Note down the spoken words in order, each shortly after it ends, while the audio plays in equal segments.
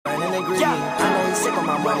and greedy. I know he's sick of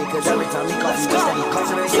my money, cause every time he calls me, he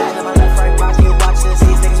calls it inside of my left right pocket. Watch this,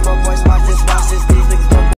 these niggas broke boys, watch this, these niggas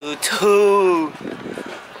broke. YouTube,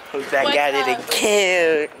 we're back at it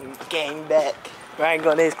again. Gang back. Ryan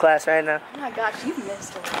going to his class right now. Oh my gosh, you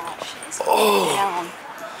missed a lot. She's down.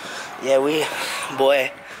 Yeah, we,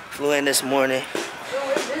 boy, flew in this morning.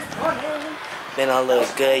 Been all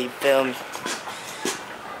look good, you feel me? I'm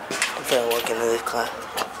finna walk into this class.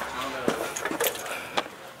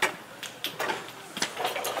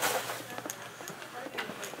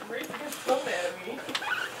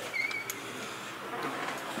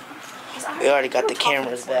 We already got the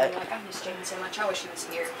cameras back. Like, I miss Jaden so much. I wish he was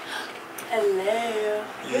here. Hello.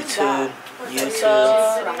 YouTube.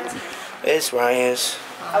 It's Ryan's.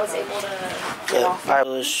 I was able to get off. I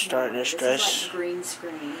was starting to stress. Like green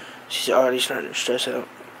screen. She's already starting to stress out.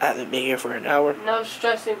 I haven't been here for an hour. No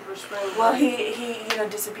stressing for spring. Well, he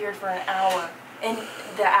disappeared for an hour. And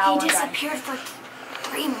the hour He disappeared for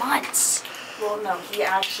 3 months. Well, no, he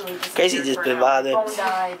actually disappeared. Crazy just for been an hour. bothered. Phone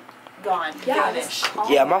died. Gone. Yeah, Vanished.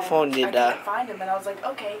 Yeah, my phone did I die. couldn't find him, and I was like,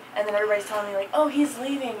 okay. And then everybody's telling me, like, oh, he's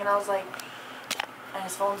leaving. And I was like, and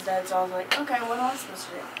his phone's dead. So I was like, okay, what am I supposed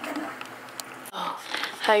to do? I don't know.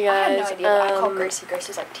 Hi guys. I had no idea. I called Gracie. Gracie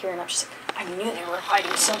was like tearing up. She's like, I knew they were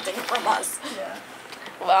hiding something from us. Yeah.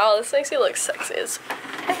 Wow, this makes you look sexy as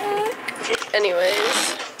heck.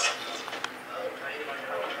 Anyways.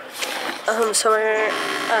 So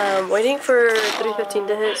we're waiting for 3:15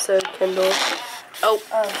 to hit so Kendall. Oh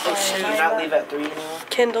shoot, you not leave at 3 anymore?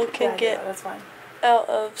 Kendall can get that's fine. out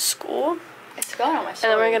of school. It's going on my And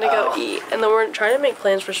story. then we're gonna go eat. And then we're trying to make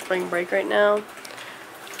plans for spring break right now.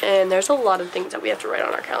 And there's a lot of things that we have to write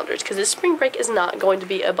on our calendars because this spring break is not going to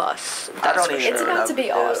be a bus. That's for sure. It's about to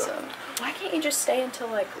be awesome. Why can't you just stay until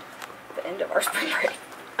like the end of our spring break?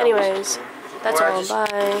 Anyways, that's Or I all. just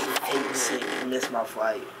Bye. hate to see you miss my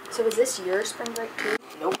flight. So is this your spring break too?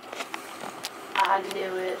 Nope. I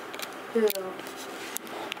knew it. Who?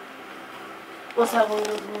 What's that one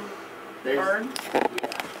name? Bird?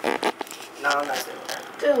 Yeah. No, I'm not doing that.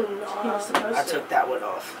 Dude, no. He was supposed I to. took that one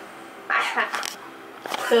off.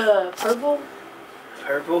 The purple?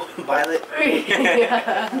 Purple? Violet?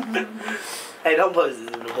 Yeah. Hey, don't post this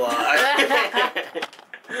in the vlog.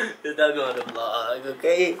 It's not going to vlog,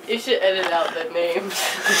 okay? You should edit out the names.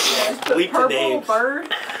 Bleep the names. Bird?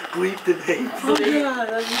 Bleep the names. Oh,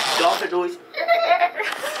 yeah. Dolphin noise.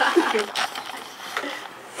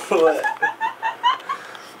 What?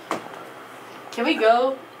 Can we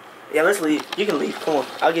go? Yeah, let's leave. You can leave. Come on.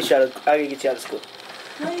 I'll get you out of school.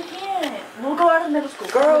 No, you can't. We'll go out of middle school.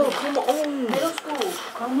 Girl, come on. Middle school.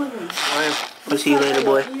 Come with me. We'll see you later,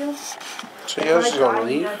 boy. So yours is gonna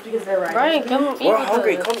leave? Because they're right. Ryan, come eat We're with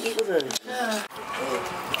hungry. us. Come eat with us.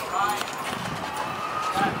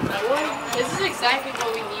 This is exactly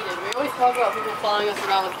what we needed. We always talk about people following us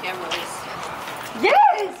around with cameras.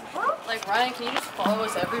 Yes! Like, Ryan, can you just follow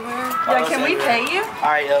us everywhere? Yeah, can we pay you?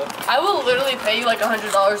 Alright, yo. I will literally pay you like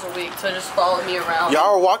 $100 a week to just follow me around.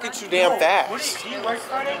 Y'all are walking too damn fast. Do you work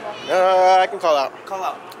Friday? I can call out. Call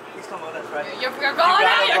out. Please come on, that's right. You're going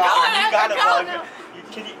out! You're going out! You got it, You're going vlog. out!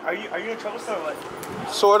 Are you in trouble, sir, or what?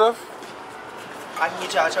 Sort of. I can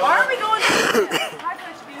get you out your Why are we going to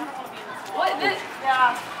What? This?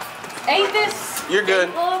 Yeah. Ain't this? You're good.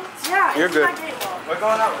 Yeah, You're it's good. my gate log. We're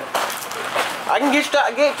going out. I can get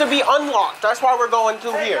that gate to be unlocked. That's why we're going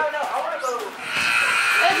through here. No, I want to go.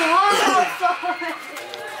 It's hot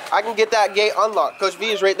outside. I can get that gate unlocked. Coach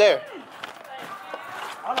V is right there.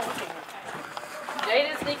 I don't know what's in here.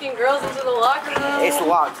 Jaden's sneaking girls into the locker room. It's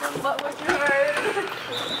locked. What was yours?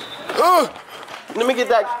 Let me get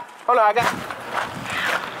that. Hold on, I got.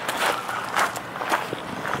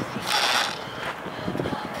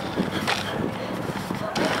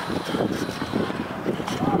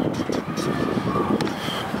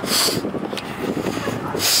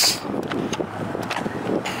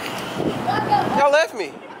 Y'all left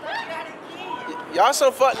me. Y'all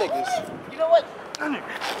some fuck niggas. You know what?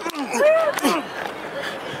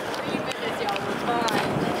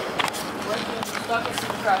 Stuck with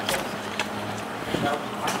some crackers. No,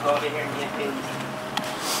 I'm going over here and get paid.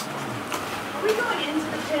 Are we going into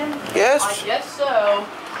the gym? Yes. I guess so.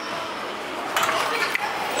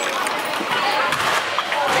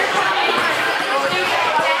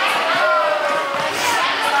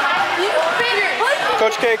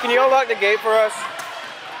 Coach K, can you unlock the gate for us?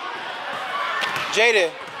 Jaden.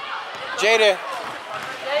 Jaden.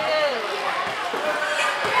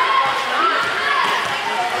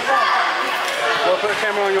 Well, put a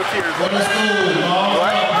camera on your tears. What? Put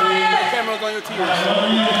cameras on your tears.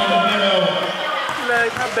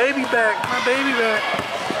 Like, my baby back. My baby back.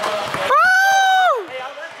 Hey, I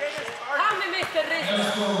left Jaden's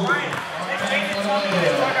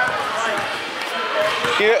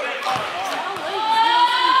Yeah.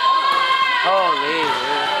 Holy.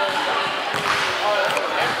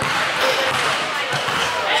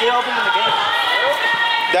 She opened the game.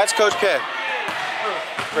 That's Coach K.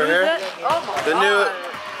 Right here. Oh The new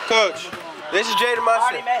coach. This is Jadon, my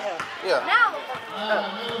Already son. met him. Yeah.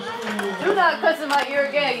 Do not cuss in my ear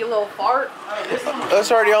again, you little fart.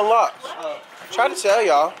 That's already unlocked. Try to tell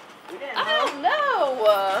y'all. I don't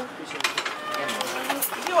know.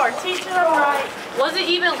 You are teaching them right. Was it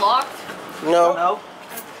even locked? No. No.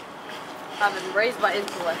 I've been raised by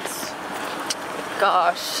intellects.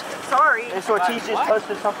 Gosh. Sorry. And so Ortiz just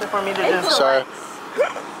posted something for me to do. Sorry.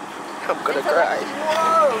 I'm gonna cry.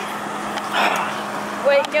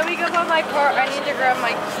 Wait, can we go by my car? I need to grab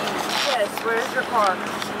my keys. Yes, where's your car?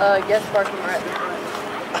 Yes, parking right at the front.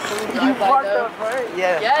 Can we You drive by parked though? up front?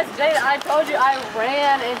 Yeah. Yes, Jade, I told you I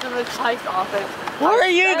ran into the psych office. Where are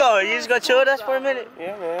you going? You just gonna chill with us for a minute?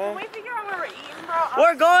 Yeah, Can man. we figure out where we're eating, bro?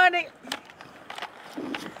 We're going.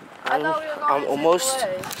 I thought we were going I'm to almost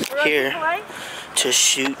Chick-fil-A. here to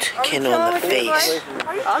shoot Kendall in the face.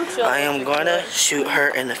 I'm chilling. I am gonna shoot her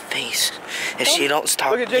in the face if she don't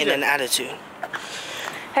stop Look at getting JJ. an attitude.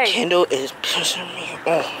 Hey, Kendall is pissing me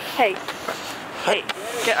off. hey. Hey,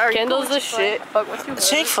 Kendall's the shit. Fuck, what's your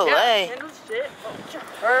Chick-fil-A. Kendall's shit.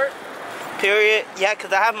 Hurt. Period. Yeah,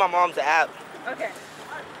 cause I have my mom's app. Okay.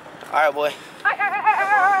 All right, boy.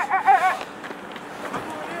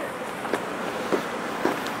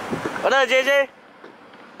 What up, JJ?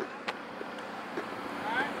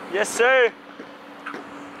 Yes, sir.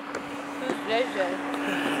 Who's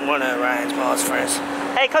JJ? One of Ryan's mom's friends.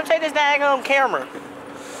 Hey, come take this daggone camera.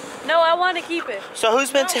 No, I want to keep it. So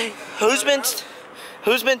who's been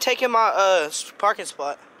taking my parking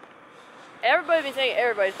spot? Everybody been taking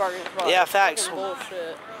everybody's parking spot. Yeah, facts. Fucking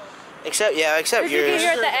bullshit. Except You get here yours.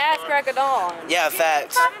 at the ass crack of dawn. Yeah,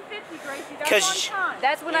 facts. 7:50, Gracie. That's 'Cause- on time.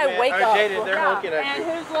 That's when I wake up. Jadon, they're looking at And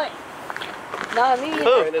you. who's late? Not me.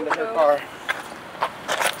 Who? Right into her car.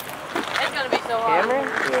 It's gonna be so hard.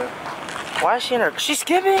 Yeah. Why is she in her? She's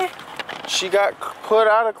skipping. She got put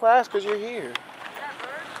out of class because you're here.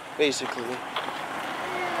 Basically.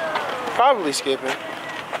 Probably skipping.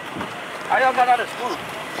 How y'all got out of school?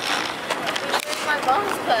 My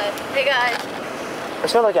bones cut. Hey guys, I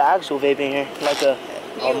smell like an actual vape in here, like a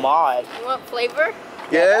mod. you want flavor?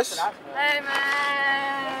 Yes. Hey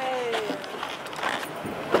man.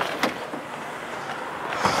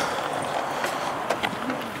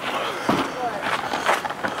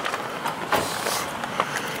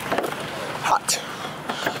 Hot.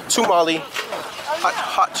 Tamale. Hot,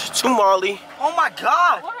 hot tamale. Oh my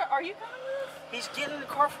God! What are you coming with? He's getting in the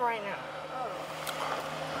car for right now.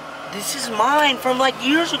 This is mine from like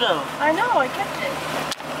years ago. I know, I kept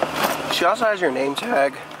it. She also has your name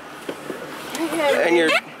tag. And your...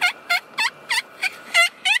 Okay.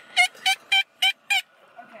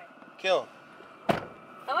 Kill.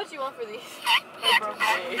 How much you want for these?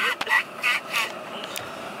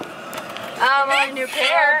 Get me a new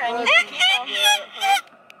pair and you can keep them. Get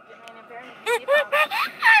me a new pair and you can keep them.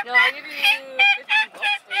 No, I'll give you $15 for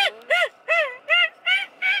it.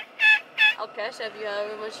 I'll cash app you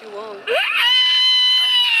however much you want.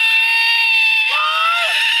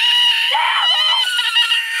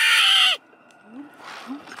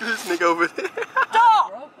 This nigga over there.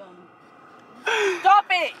 Stop! Stop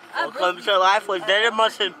it! Welcome to life with Jadon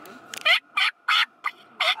Musson.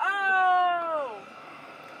 Oh!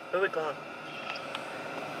 Where we going?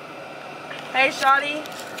 Hey, Shawty.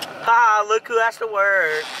 Ha! Look who has to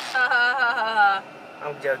work. Ha ha ha ha.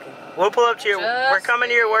 I'm joking. We'll pull up to your. We're coming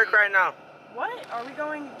to your work right now. What? Are we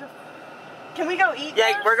going to... Can we go eat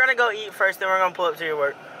Yeah, first? we're gonna go eat first, then we're gonna pull up to your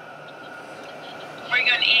work. Where you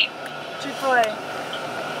gonna eat? Chick-fil-A.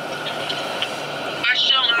 I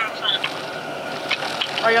still don't have a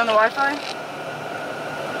phone. Are you on the Wi-Fi?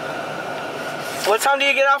 What time do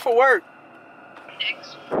you get out for work?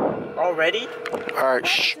 6. Already? Alright,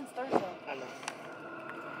 shh. Since Thursday. I know.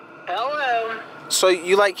 Hello. So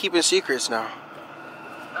you like keeping secrets now?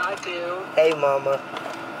 I do. Hey, mama.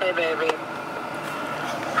 Hey, baby.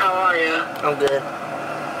 How are you? I'm good.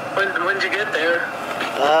 When'd you get there?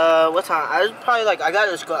 What time? I was probably like, I got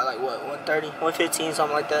to school at like what, 1:30, 1:15,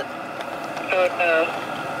 something like that.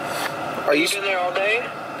 Are you... been there all day?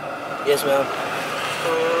 Yes, ma'am.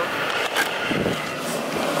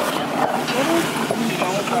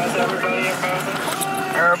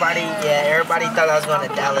 Everybody thought I was going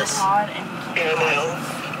to Dallas. Yeah, no.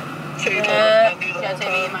 So you Yeah, take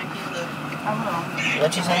me in my keys.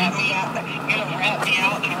 What you saying? You gonna rat me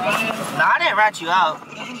out and run? No, I didn't rat you out.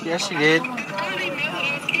 Yes, you did. I already knew that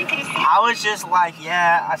I was keeping a secret. I I was just like,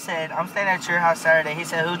 yeah. I said, I'm staying at your house Saturday. He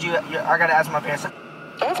said, who'd you? I gotta ask my parents.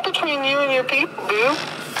 That's between you and your people, boo.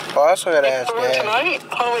 Oh, I also gotta ask You work Dad. tonight?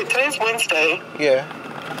 Oh, wait, today's Wednesday. Yeah.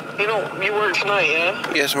 You work tonight,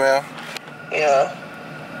 yeah? Yes, ma'am. Yeah.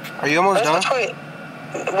 Are you almost done? That's between...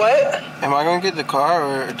 What? Am I gonna get the car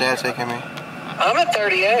or Dad taking me? I'm at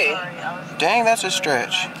 38. Dang, that's a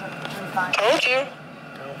stretch. Told you.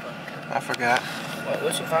 I forgot.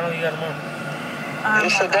 What's your final? You got tomorrow?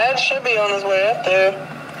 So Dad should be on his way up there.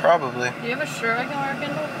 Probably. Do you have a shirt I can wear,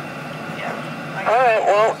 Kendall? Alright,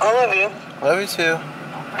 well, I love you. Love you too.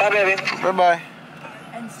 Bye, baby. Bye-bye.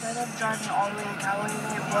 Instead of driving all the way to Callaway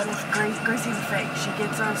today, what if Gracie's fake? She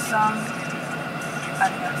gets us some at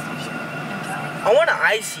the gas station in town. I want an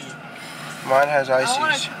icy. Mine has I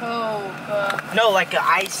want ices. a Coke. No, like an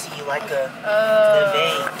icy, like a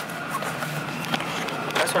vape.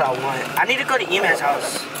 That's what I want. I need to go to Ema's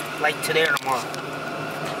house, like today or tomorrow.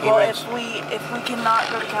 Well, if we cannot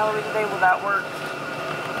go to Callaway today, will that work?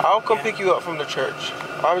 I'll come pick you up from the church.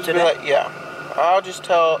 I'll just be Today? like, yeah. I'll just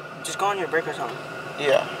tell, Just go on your break or something.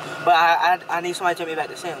 yeah. But I need somebody to take me back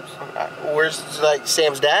to Sam's. Where's, like,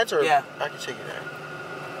 Sam's dad's? Or Yeah. I can take you there.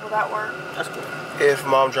 Will that work? That's cool. If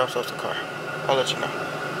Mom drops off the car. I'll let you know.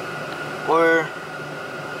 Or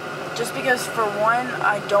Just because, for one,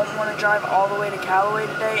 I don't want to drive all the way to Callaway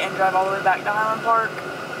today and drive all the way back to Highland Park.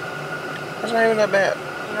 That's not even that bad.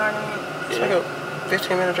 You know what I mean? It's like a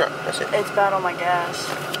 15-minute drive. That's it. It's bad on my gas.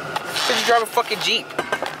 Did you drive a fucking Jeep?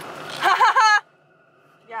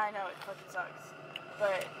 Yeah, I know, it fucking sucks.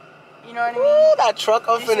 But, you know what I Ooh, mean? that truck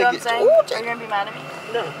I'm You see what I'm finna saying? get. Are you gonna be mad at me?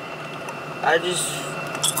 no. I just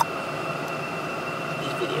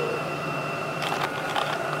video it.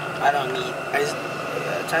 I don't need. I just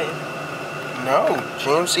Titan. No,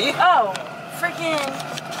 GMC. Oh, freaking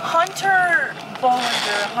Hunter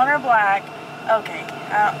Bollinger, Hunter Black. Okay,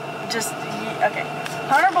 okay.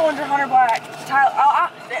 Hunter Bollinger, Hunter Black.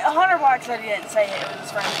 Hunter Black said he didn't say it. It was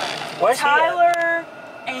his friend's friend. Where's he at? Tyler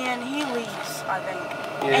and he leaves, I think.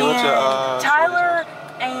 Yeah, he went to, Tyler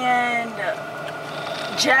and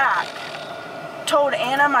Jack told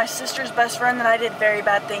Anna, my sister's best friend, that I did very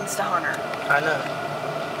bad things to Hunter. I know.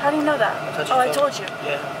 How do you know that? I told you.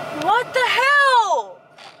 Yeah. What the hell?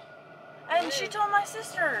 And she told my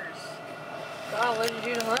sisters. Wow, what did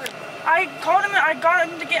you do to Hunter? I called him, I got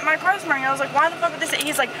him to get my car this morning. I was like, why the fuck would this?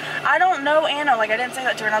 He's like, I don't know Anna. Like, I didn't say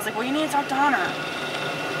that to her. And I was like, well, you need to talk to Hunter.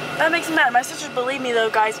 That makes me mad. My sisters believe me, though,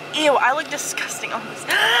 guys. Ew, I look disgusting on this.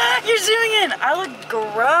 You're zooming in. I look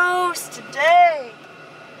gross today.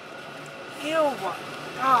 Ew.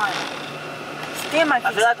 God. Stand my feet.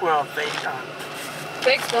 I feel like we're on FaceTime.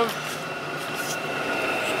 Fix them.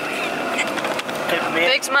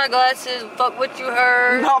 Fix my glasses. Fuck what you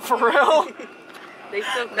heard. Not for real. They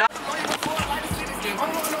still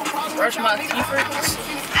brush my teeth.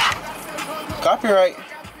 Copyright.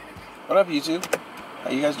 What up, YouTube? How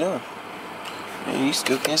you guys doing? Man, you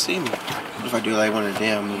still can't see me. What if I do like one of the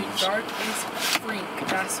damn moves? Dark is freak,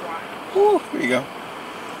 that's why. Woo, here you go.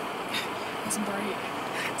 It's bright.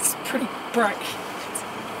 It's pretty bright.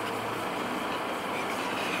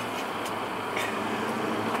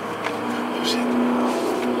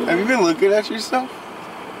 Have you been looking at yourself?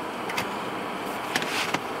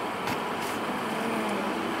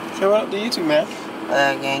 Say what up to YouTube, man.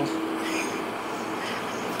 Gang.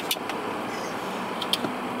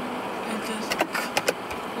 It just look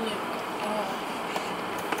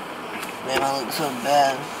Man, I look so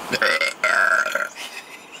bad.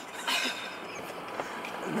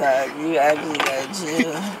 Dog, you actually got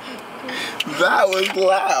chill. That was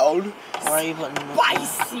loud. Why are you putting him in?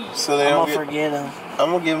 spicy. So they I'm don't gonna forget him.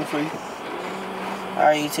 I'm gonna give them for you.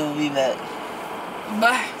 Alright, you two will be back.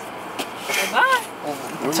 Bye. Bye.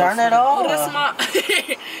 Turn it off. Oh, that's my.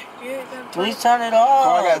 Please turn it Oh,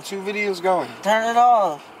 off. I got 2 videos going. Turn it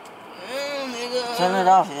off. Turn it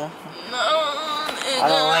off, yeah. No,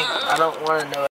 I don't want to know